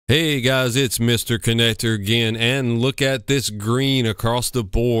Hey guys, it's Mr. Connector again, and look at this green across the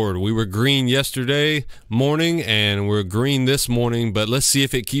board. We were green yesterday morning and we're green this morning, but let's see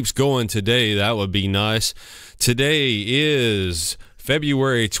if it keeps going today. That would be nice. Today is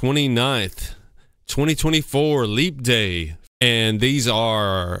February 29th, 2024, Leap Day, and these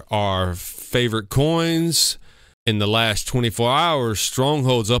are our favorite coins. In the last 24 hours,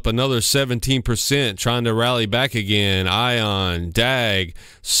 Stronghold's up another 17%, trying to rally back again. Ion, DAG,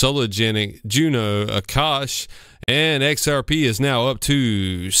 Sologenic, Juno, Akash, and XRP is now up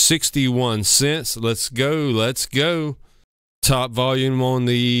to 61 cents. Let's go, let's go. Top volume on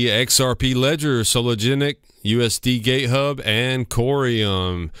the XRP ledger, Sologenic, USD Gate Hub, and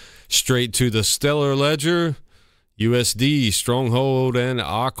Corium. Straight to the Stellar ledger, USD, Stronghold, and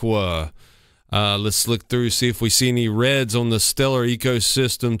Aqua. Let's look through, see if we see any reds on the Stellar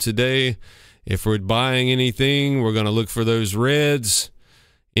ecosystem today. If we're buying anything, we're going to look for those reds.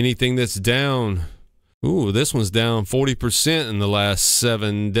 Anything that's down. Ooh, this one's down 40% in the last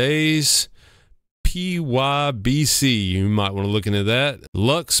 7 days. PYBC, you might want to look into that.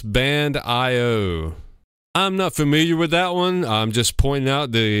 Lux Band IO. I'm not familiar with that one. I'm just pointing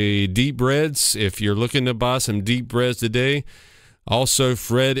out the deep reds. If you're looking to buy some deep reds today. Also,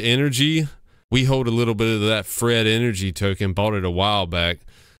 Fred Energy. We hold a little bit of that Fred Energy token, bought it a while back.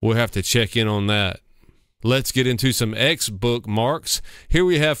 We'll have to check in on that. Let's get into some X bookmarks. Here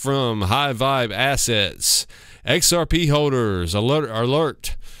we have from High Vibe Assets. XRP holders, alert,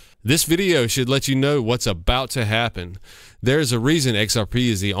 alert. This video should let you know what's about to happen. There's a reason XRP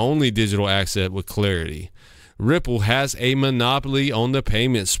is the only digital asset with clarity. Ripple has a monopoly on the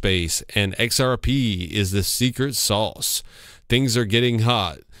payment space, and XRP is the secret sauce. Things are getting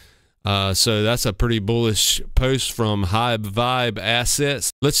hot. So that's a pretty bullish post from High Vibe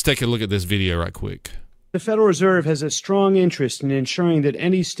Assets. Let's take a look at this video right quick. The Federal Reserve has a strong interest in ensuring that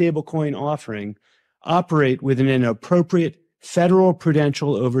any stablecoin offering operate within an appropriate federal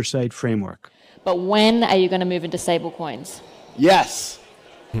prudential oversight framework. But when are you going to move into stablecoins? Yes.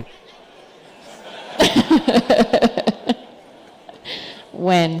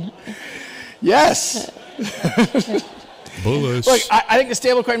 When? Yes. Bullish. Look, I think the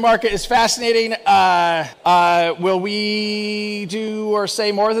stablecoin market is fascinating. Will we do or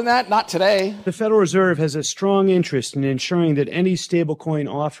say more than that? Not today. The Federal Reserve has a strong interest in ensuring that any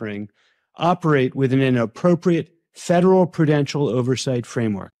stablecoin offering operate within an appropriate federal prudential oversight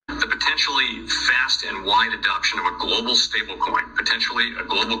framework. The potentially fast and wide adoption of a global stablecoin, potentially a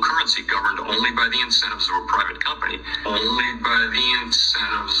global currency governed only by the incentives of a private company,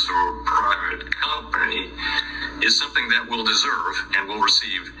 is something that will deserve and will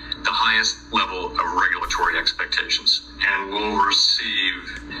receive the highest level of regulatory expectations, and will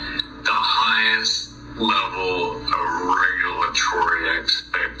receive the highest level of regulatory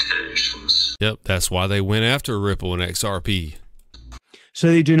expectations. Yep, that's why they went after Ripple and XRP. So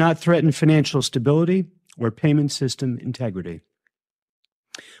they do not threaten financial stability or payment system integrity.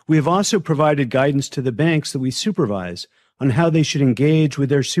 We have also provided guidance to the banks that we supervise on how they should engage with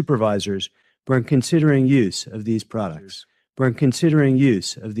their supervisors when considering use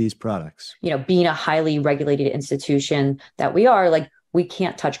of these products. You know, being a highly regulated institution that we are, like, we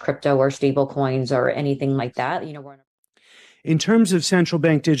can't touch crypto or stable coins or anything like that. You know, in terms of central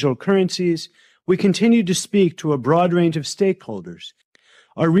bank digital currencies, we continue to speak to a broad range of stakeholders.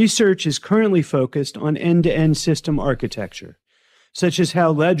 Our research is currently focused on end-to-end system architecture, such as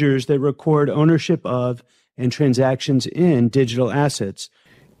how ledgers that record ownership of and transactions in digital assets.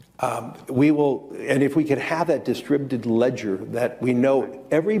 We will, and if we can have that distributed ledger that we know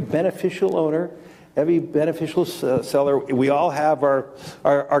every beneficial owner, every beneficial seller, we all have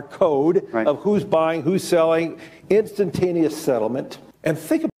our code of who's buying, who's selling, instantaneous settlement. And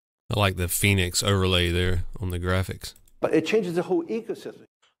think about I like the Phoenix overlay there on the graphics. it changes the whole ecosystem.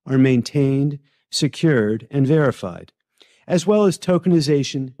 Are maintained, secured, and verified, as well as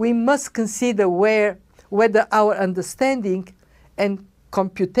tokenization. We must consider whether our understanding and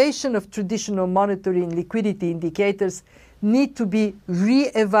computation of traditional monetary and liquidity indicators need to be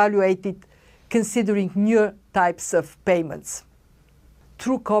re-evaluated considering new types of payments.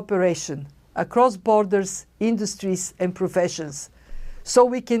 Through cooperation across borders, industries, and professions, so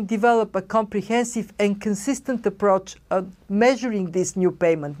we can develop a comprehensive and consistent approach on measuring these new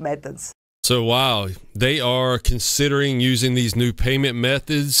payment methods. So wow, they are considering using these new payment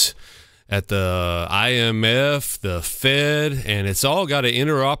methods at the IMF, the Fed, and it's all got to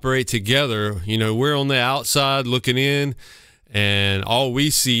interoperate together. You know, we're on the outside looking in, and all we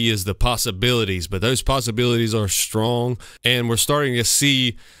see is the possibilities, but those possibilities are strong, and we're starting to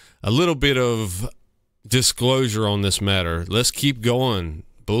see a little bit of disclosure on this matter. Let's keep going.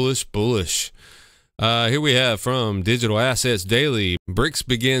 Bullish, bullish. Here we have from Digital Assets Daily. BRICS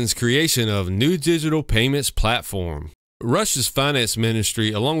begins creation of new digital payments platform. Russia's finance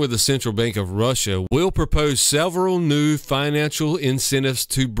ministry, along with the Central Bank of Russia, will propose several new financial incentives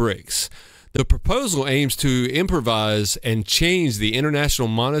to BRICS. The proposal aims to improvise and change the international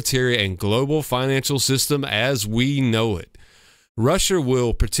monetary and global financial system as we know it. Russia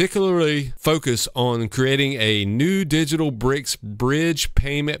will particularly focus on creating a new digital BRICS bridge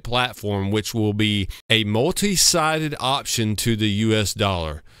payment platform, which will be a multi-sided option to the US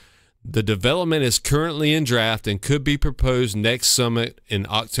dollar. The development is currently in draft and could be proposed next summit in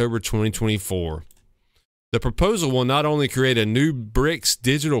October 2024. The proposal will not only create a new BRICS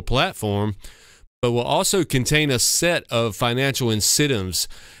digital platform, but will also contain a set of financial incentives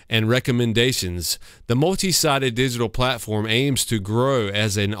and recommendations. The multi-sided digital platform aims to grow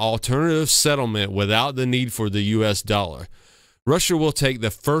as an alternative settlement without the need for the US dollar. Russia will take the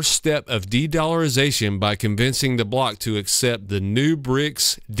first step of de-dollarization by convincing the bloc to accept the new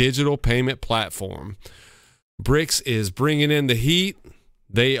BRICS digital payment platform. BRICS is bringing in the heat.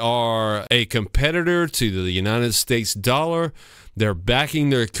 They are a competitor to the United States dollar. They're backing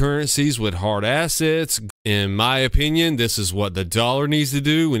their currencies with hard assets. In my opinion, this is what the dollar needs to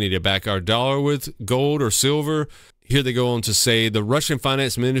do. We need to back our dollar with gold or silver. Here they go on to say the Russian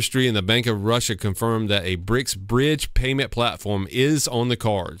Finance Ministry and the Bank of Russia confirmed that a BRICS bridge payment platform is on the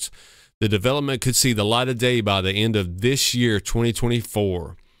cards. The development could see the light of day by the end of this year,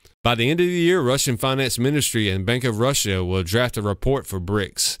 2024. By the end of the year, Russian Finance Ministry and Bank of Russia will draft a report for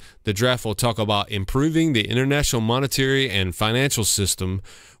BRICS. The draft will talk about improving the international monetary and financial system,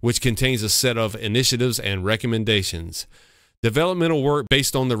 which contains a set of initiatives and recommendations. Developmental work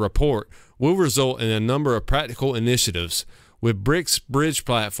based on the report will result in a number of practical initiatives, with BRICS Bridge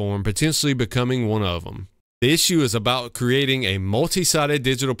platform potentially becoming one of them. The issue is about creating a multi-sided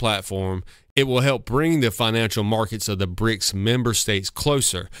digital platform. It will help bring the financial markets of the BRICS member states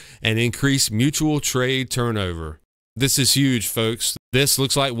closer and increase mutual trade turnover. This is huge, folks. This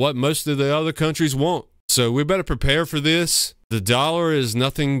looks like what most of the other countries want. So we better prepare for this. The dollar is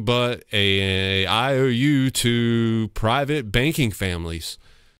nothing but a IOU to private banking families.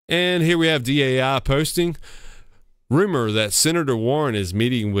 And here we have DAI posting. Rumor that Senator Warren is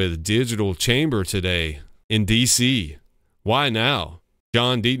meeting with Digital Chamber today in D.C. Why now?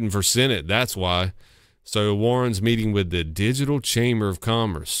 John Deaton for Senate, that's why. So Warren's meeting with the Digital Chamber of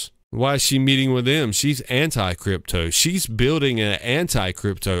Commerce. Why is she meeting with them? She's anti-crypto. She's building an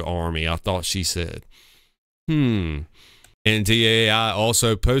anti-crypto army, I thought she said. And DAI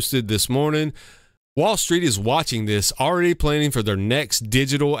also posted this morning, Wall Street is watching this, already planning for their next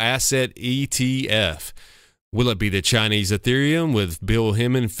digital asset ETF. Will it be the Chinese Ethereum with Bill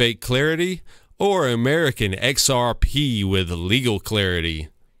Hemmon fake clarity, or American XRP with legal clarity?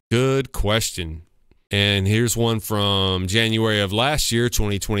 Good question. And here's one from January of last year,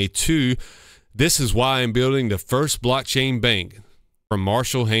 2022. This is why I'm building the first blockchain bank, from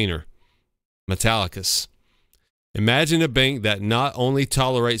Marshall Hayner. Metallicus. Imagine a bank that not only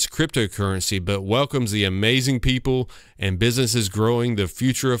tolerates cryptocurrency, but welcomes the amazing people and businesses growing the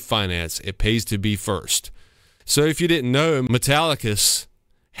future of finance. It pays to be first. So if you didn't know, Metallicus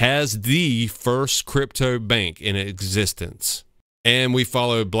has the first crypto bank in existence. And we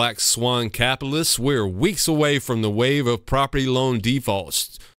follow Black Swan Capitalists. We're weeks away from the wave of property loan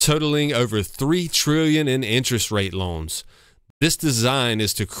defaults, totaling over $3 trillion in interest rate loans. This design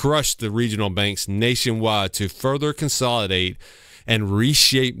is to crush the regional banks nationwide to further consolidate and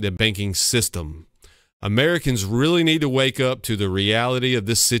reshape the banking system. Americans really need to wake up to the reality of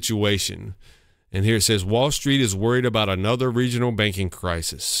this situation. And here it says, Wall Street is worried about another regional banking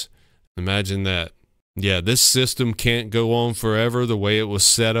crisis. Imagine that. Yeah, this system can't go on forever the way it was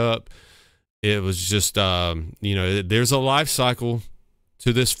set up. It was just, there's a life cycle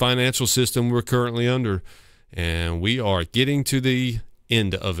to this financial system we're currently under. And we are getting to the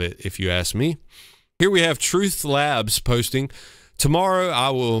end of it, if you ask me. Here we have Truth Labs posting. Tomorrow I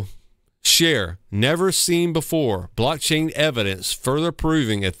will share never seen before blockchain evidence further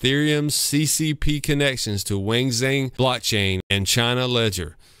proving Ethereum's CCP connections to Wangzhang blockchain and China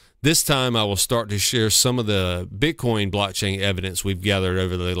Ledger. This time I will start to share some of the Bitcoin blockchain evidence we've gathered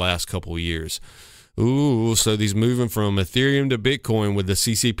over the last couple of years. Ooh, so these moving from Ethereum to Bitcoin with the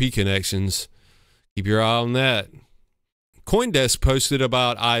CCP connections. Keep your eye on that. CoinDesk posted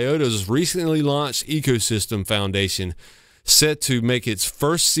about IOTA's recently launched ecosystem foundation, set to make its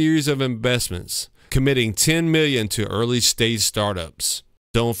first series of investments, committing $10 million to early-stage startups.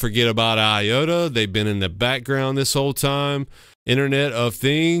 Don't forget about IOTA. They've been in the background this whole time. Internet of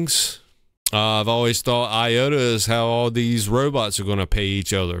Things. I've always thought IOTA is how all these robots are going to pay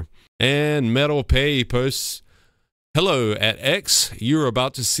each other. And Metal Pay posts, hello, at X, you're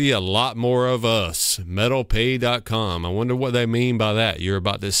about to see a lot more of us. MetalPay.com. I wonder what they mean by that. You're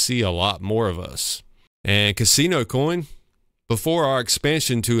about to see a lot more of us. And Casino Coin, before our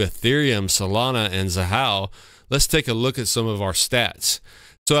expansion to Ethereum, Solana, and Zahao, let's take a look at some of our stats.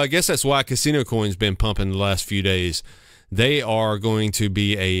 So I guess that's why Casino Coin's been pumping the last few days. They are going to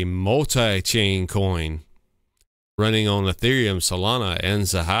be a multi-chain coin running on Ethereum, Solana, and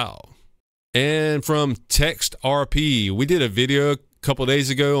Zahao. And from XRP, we did a video a couple days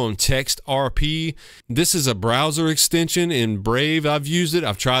ago on XRP. This is a browser extension in Brave. I've used it.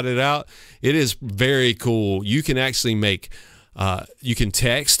 I've tried it out. It is very cool. You can actually make, you can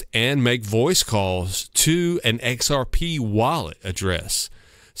text and make voice calls to an XRP wallet address.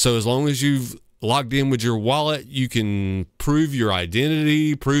 So as long as you've logged in with your wallet, you can prove your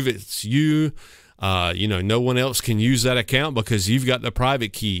identity, prove it's you. You know, no one else can use that account because you've got the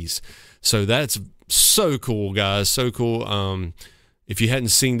private keys. So that's so cool, guys. So cool. If you hadn't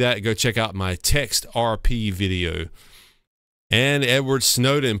seen that, go check out my XRP video. And Edward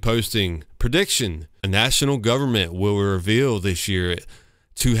Snowden posting, prediction, a national government will reveal this year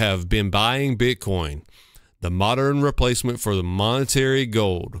to have been buying Bitcoin, the modern replacement for the monetary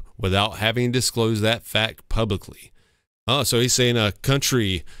gold, without having disclosed that fact publicly. Oh, so he's saying a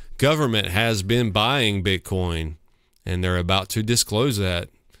country government has been buying Bitcoin, and they're about to disclose that.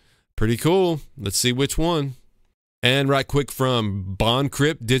 Pretty cool. Let's see which one. And right quick from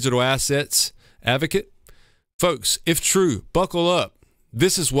BondCrypt Digital Assets Advocate. Folks, if true, buckle up.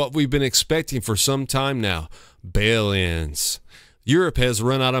 This is what we've been expecting for some time now. Bail-ins. Europe has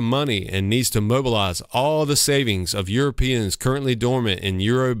run out of money and needs to mobilize all the savings of Europeans currently dormant in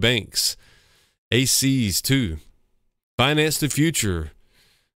Euro banks. ACs too. Finance the future.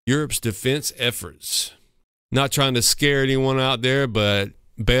 Europe's defense efforts. Not trying to scare anyone out there, but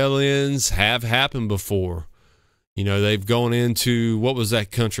bail-ins have happened before. You know, they've gone into, what was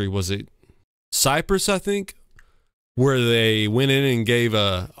that country? Was it Cyprus, I think? Where they went in and gave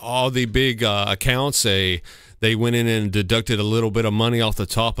all the big accounts they went in and deducted a little bit of money off the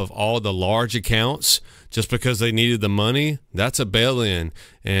top of all the large accounts just because they needed the money. That's a bail-in.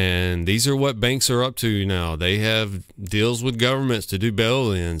 And these are what banks are up to now. They have deals with governments to do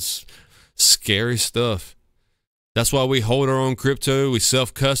bail-ins. Scary stuff. That's why we hold our own crypto. We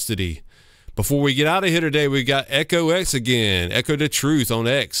self-custody. Before we get out of here today, we got Echo X again. Echo the Truth on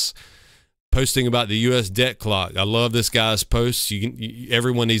X. Posting about the U.S. debt clock. I love this guy's posts.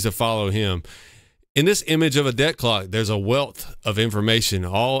 Everyone needs to follow him. In this image of a debt clock, there's a wealth of information,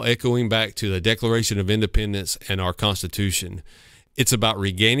 all echoing back to the Declaration of Independence and our Constitution. It's about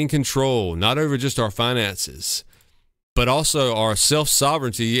regaining control, not over just our finances, but also our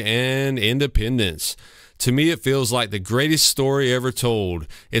self-sovereignty and independence. To me, it feels like the greatest story ever told.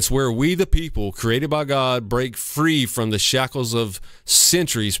 It's where we, the people, created by God, break free from the shackles of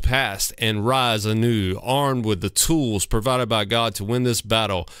centuries past and rise anew, armed with the tools provided by God to win this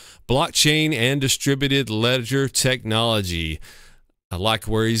battle. Blockchain and distributed ledger technology. I like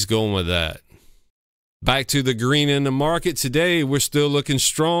where he's going with that. Back to the green in the market today. We're still looking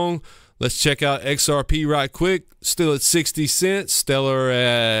strong. Let's check out XRP right quick. Still at 60 cents. Stellar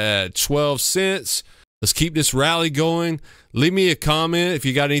at 12 cents. Let's keep this rally going. Leave me a comment if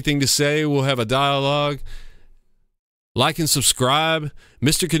you got anything to say. We'll have a dialogue. Like and subscribe.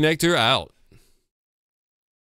 Mr. Connector out.